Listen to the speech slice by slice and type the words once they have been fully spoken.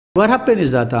What happened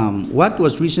is that what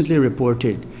was recently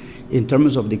reported in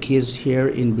terms of the case here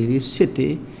in Belize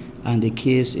City and the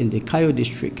case in the Cayo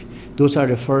district, those are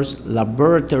the first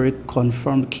laboratory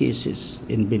confirmed cases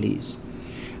in Belize.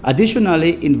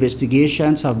 Additionally,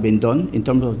 investigations have been done in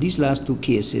terms of these last two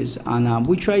cases, and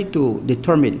we try to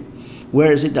determine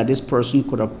where is it that this person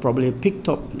could have probably picked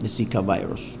up the Zika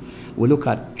virus. We look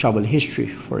at travel history,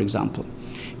 for example.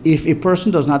 If a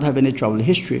person does not have any travel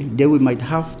history, then we might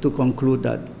have to conclude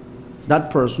that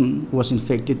that person was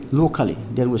infected locally.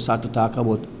 Then we start to talk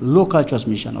about local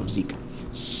transmission of Zika.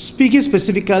 Speaking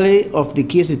specifically of the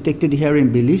case detected here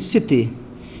in Belize City,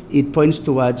 it points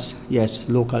towards, yes,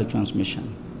 local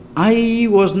transmission. I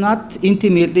was not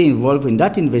intimately involved in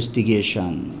that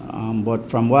investigation, but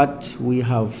from what we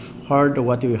have heard or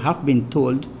what we have been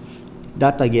told,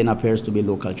 that again appears to be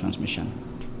local transmission.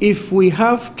 If we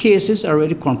have cases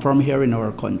already confirmed here in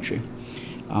our country,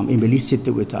 in Belize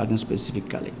City we're talking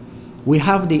specifically, we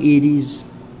have the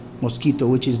Aedes mosquito,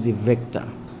 which is the vector.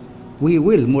 We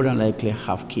will more than likely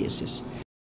have cases.